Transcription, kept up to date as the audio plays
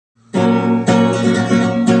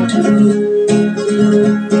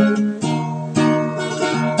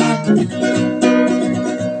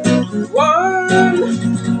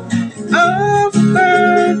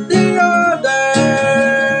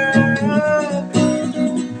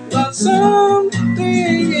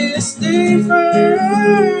something is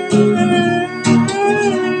different.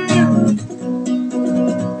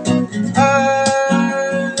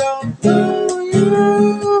 I don't know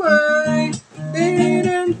you, I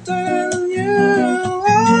didn't tell you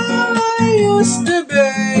I used to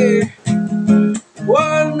be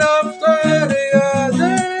one after the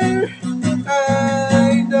other.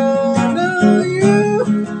 I don't know you,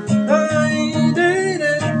 I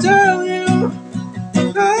didn't tell you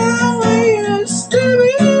how I used to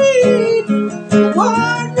be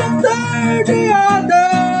one after the other.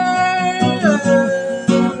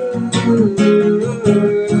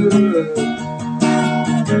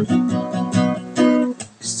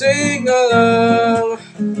 Sing along,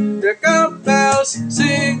 the campbells,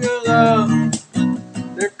 sing along.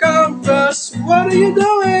 The campbells, what are you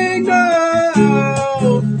doing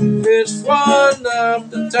now? It's one of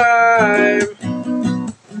the time.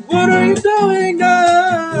 What are you doing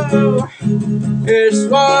now? It's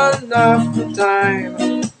one of the time.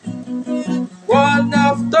 One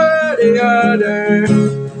after the other.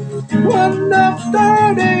 One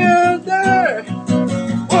after the other.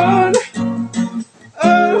 One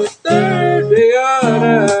after the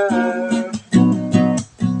other.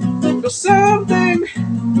 Cause something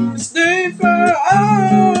is different.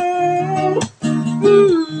 Oh,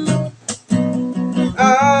 ooh.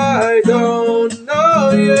 I don't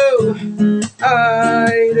know you.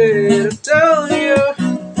 I didn't tell you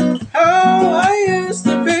how I used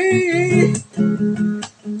to be.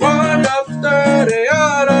 One after the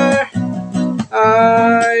other.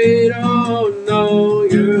 I don't know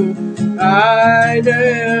you. I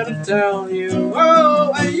didn't tell you.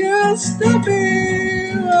 Oh, I used to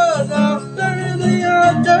be one after the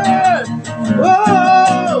other.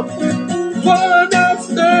 Oh, one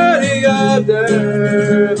after the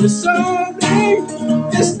other. Something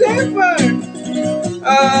is different.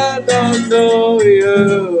 I don't know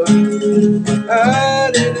you. I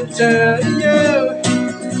didn't tell